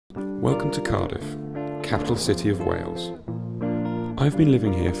Welcome to Cardiff, capital city of Wales. I've been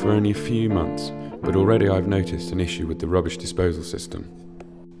living here for only a few months, but already I've noticed an issue with the rubbish disposal system.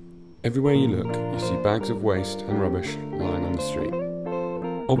 Everywhere you look, you see bags of waste and rubbish lying on the street.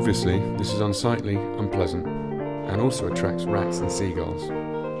 Obviously, this is unsightly, unpleasant, and also attracts rats and seagulls.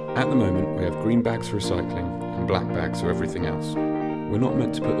 At the moment, we have green bags for recycling and black bags for everything else. We're not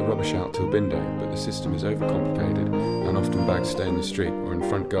meant to put the rubbish out till bin day, but the system is overcomplicated and often bags stay in the street or in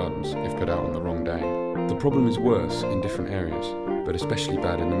front gardens if put out on the wrong day. The problem is worse in different areas, but especially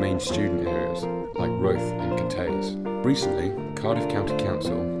bad in the main student areas like Roath and Cathays. Recently, Cardiff County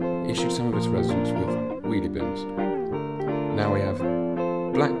Council issued some of its residents with wheelie bins. Now we have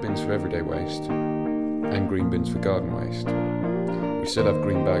black bins for everyday waste and green bins for garden waste. We still have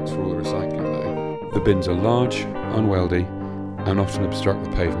green bags for all the recycling though. The bins are large, unwieldy, and often obstruct the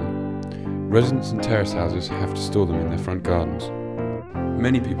pavement. Residents in terrace houses have to store them in their front gardens.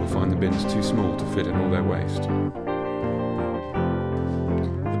 Many people find the bins too small to fit in all their waste.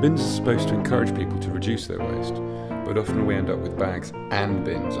 The bins are supposed to encourage people to reduce their waste, but often we end up with bags and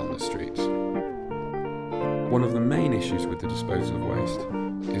bins on the streets. One of the main issues with the disposal of waste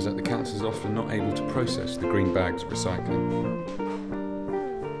is that the council is often not able to process the green bags recycling.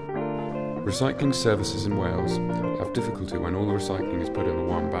 Recycling services in Wales have difficulty when all the recycling is put in the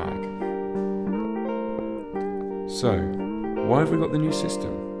one bag. So, why have we got the new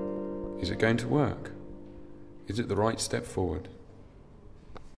system? Is it going to work? Is it the right step forward?